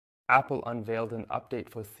Apple unveiled an update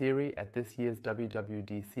for Siri at this year's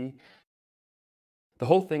WWDC. The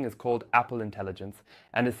whole thing is called Apple Intelligence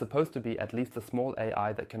and is supposed to be at least a small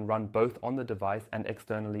AI that can run both on the device and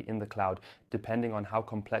externally in the cloud, depending on how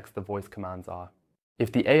complex the voice commands are.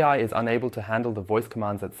 If the AI is unable to handle the voice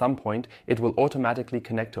commands at some point, it will automatically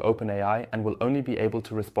connect to OpenAI and will only be able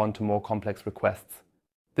to respond to more complex requests.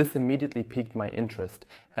 This immediately piqued my interest,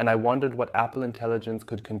 and I wondered what Apple Intelligence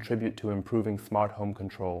could contribute to improving smart home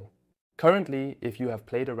control. Currently, if you have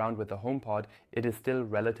played around with the HomePod, it is still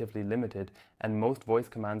relatively limited, and most voice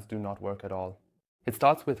commands do not work at all. It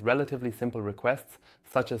starts with relatively simple requests,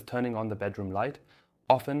 such as turning on the bedroom light.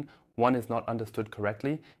 Often, one is not understood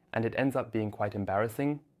correctly, and it ends up being quite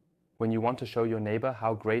embarrassing when you want to show your neighbor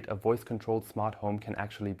how great a voice-controlled smart home can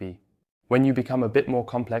actually be. When you become a bit more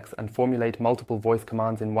complex and formulate multiple voice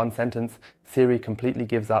commands in one sentence, Siri completely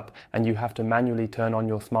gives up and you have to manually turn on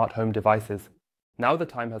your smart home devices. Now the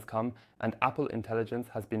time has come and Apple Intelligence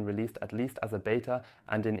has been released at least as a beta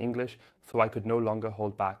and in English, so I could no longer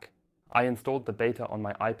hold back. I installed the beta on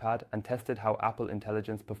my iPad and tested how Apple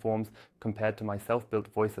Intelligence performs compared to my self-built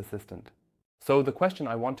voice assistant. So the question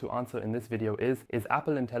I want to answer in this video is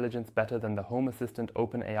Apple Intelligence better than the Home Assistant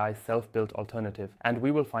OpenAI self-built alternative? And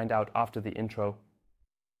we will find out after the intro.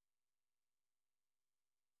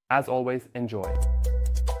 As always, enjoy.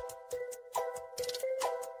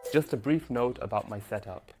 Just a brief note about my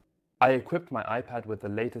setup. I equipped my iPad with the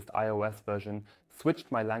latest iOS version,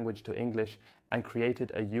 switched my language to English, and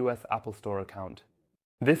created a US Apple Store account.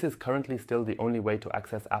 This is currently still the only way to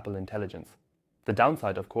access Apple Intelligence. The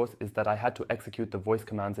downside, of course, is that I had to execute the voice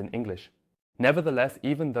commands in English. Nevertheless,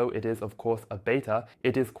 even though it is of course a beta,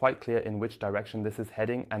 it is quite clear in which direction this is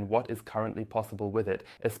heading and what is currently possible with it,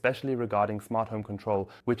 especially regarding smart home control,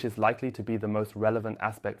 which is likely to be the most relevant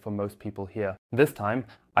aspect for most people here. This time,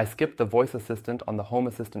 I skipped the voice assistant on the Home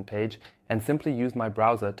Assistant page and simply used my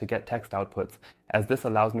browser to get text outputs, as this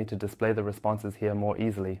allows me to display the responses here more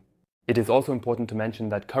easily. It is also important to mention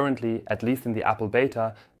that currently, at least in the Apple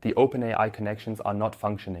beta, the OpenAI connections are not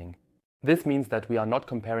functioning. This means that we are not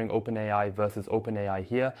comparing OpenAI versus OpenAI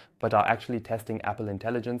here, but are actually testing Apple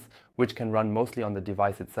Intelligence, which can run mostly on the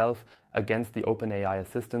device itself, against the OpenAI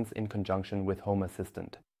assistants in conjunction with Home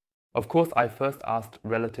Assistant. Of course, I first asked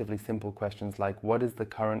relatively simple questions like what is the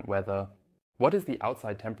current weather? What is the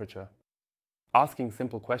outside temperature? Asking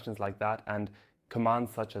simple questions like that and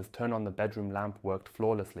commands such as turn on the bedroom lamp worked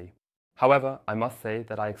flawlessly. However, I must say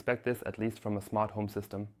that I expect this at least from a smart home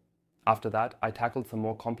system. After that, I tackled some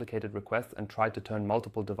more complicated requests and tried to turn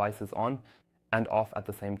multiple devices on and off at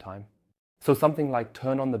the same time. So something like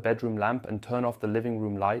turn on the bedroom lamp and turn off the living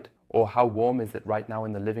room light, or how warm is it right now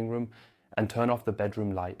in the living room, and turn off the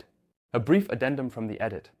bedroom light. A brief addendum from the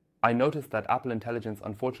edit. I noticed that Apple Intelligence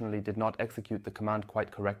unfortunately did not execute the command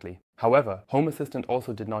quite correctly. However, Home Assistant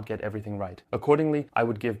also did not get everything right. Accordingly, I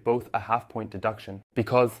would give both a half-point deduction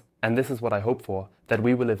because, and this is what I hope for, that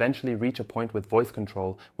we will eventually reach a point with voice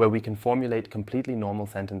control where we can formulate completely normal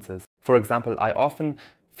sentences. For example, I often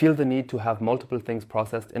feel the need to have multiple things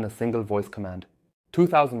processed in a single voice command.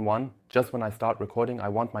 2001, just when I start recording, I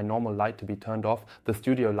want my normal light to be turned off, the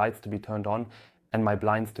studio lights to be turned on, and my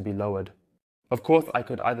blinds to be lowered. Of course, I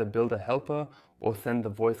could either build a helper or send the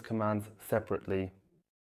voice commands separately.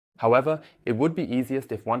 However, it would be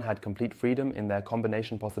easiest if one had complete freedom in their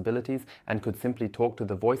combination possibilities and could simply talk to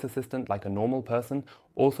the voice assistant like a normal person,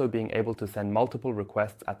 also being able to send multiple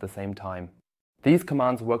requests at the same time. These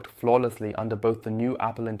commands worked flawlessly under both the new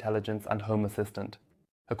Apple Intelligence and Home Assistant.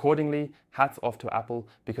 Accordingly, hats off to Apple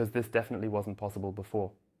because this definitely wasn't possible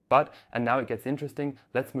before. But, and now it gets interesting,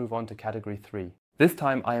 let's move on to category 3. This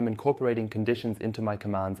time I am incorporating conditions into my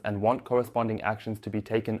commands and want corresponding actions to be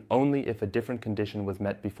taken only if a different condition was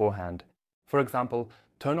met beforehand. For example,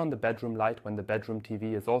 turn on the bedroom light when the bedroom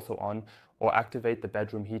TV is also on, or activate the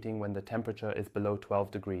bedroom heating when the temperature is below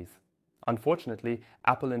 12 degrees. Unfortunately,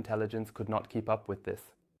 Apple Intelligence could not keep up with this.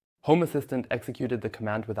 Home Assistant executed the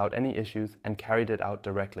command without any issues and carried it out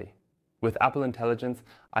directly. With Apple Intelligence,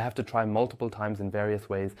 I have to try multiple times in various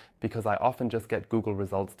ways because I often just get Google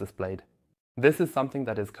results displayed. This is something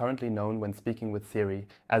that is currently known when speaking with Siri,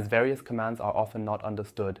 as various commands are often not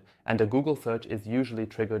understood, and a Google search is usually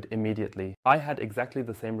triggered immediately. I had exactly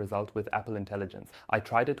the same result with Apple Intelligence. I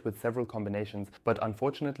tried it with several combinations, but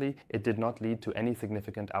unfortunately, it did not lead to any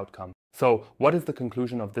significant outcome. So, what is the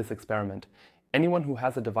conclusion of this experiment? Anyone who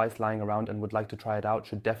has a device lying around and would like to try it out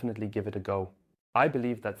should definitely give it a go. I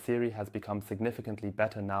believe that Siri has become significantly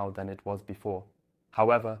better now than it was before.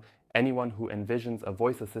 However, anyone who envisions a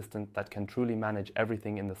voice assistant that can truly manage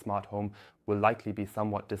everything in the smart home will likely be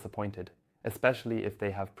somewhat disappointed. especially if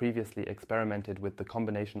they have previously experimented with the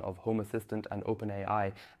combination of Home Assistant and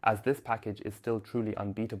OpenAI, as this package is still truly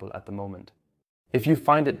unbeatable at the moment. If you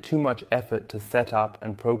find it too much effort to set up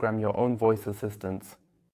and program your own voice assistants,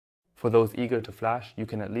 for those eager to flash, you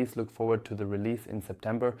can at least look forward to the release in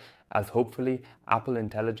September, as hopefully Apple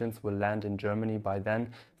Intelligence will land in Germany by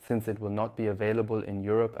then, since it will not be available in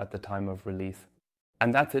Europe at the time of release.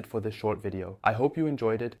 And that's it for this short video. I hope you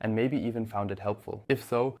enjoyed it and maybe even found it helpful. If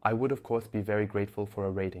so, I would of course be very grateful for a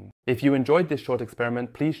rating. If you enjoyed this short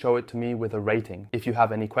experiment, please show it to me with a rating. If you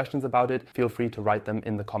have any questions about it, feel free to write them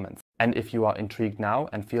in the comments. And if you are intrigued now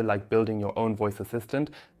and feel like building your own voice assistant,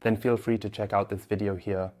 then feel free to check out this video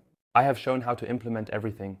here. I have shown how to implement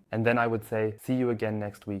everything, and then I would say see you again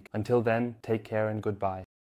next week. Until then, take care and goodbye.